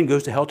any man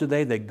goes to hell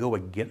today, they go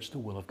against the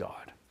will of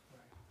God.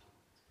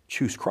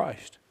 Choose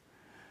Christ.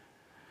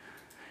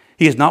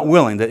 He is not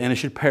willing that any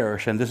should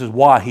perish, and this is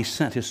why he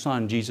sent his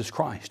Son, Jesus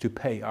Christ, to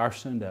pay our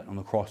sin debt on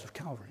the cross of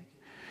Calvary.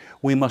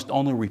 We must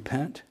only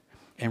repent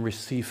and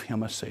receive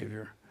him as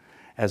Savior,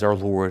 as our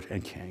Lord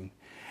and King.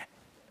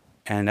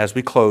 And as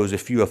we close,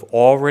 if you have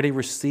already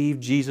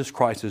received Jesus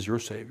Christ as your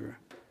Savior,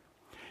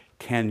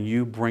 can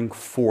you bring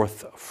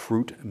forth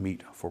fruit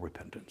meet for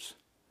repentance?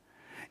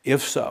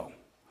 If so,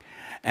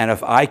 and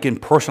if I can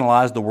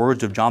personalize the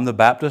words of John the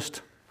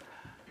Baptist,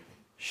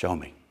 show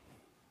me.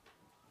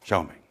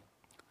 Show me.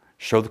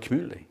 Show the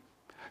community.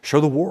 Show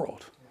the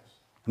world.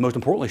 And most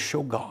importantly,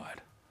 show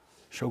God.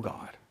 Show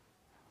God.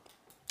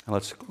 And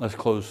let's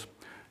close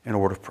in a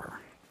word of prayer.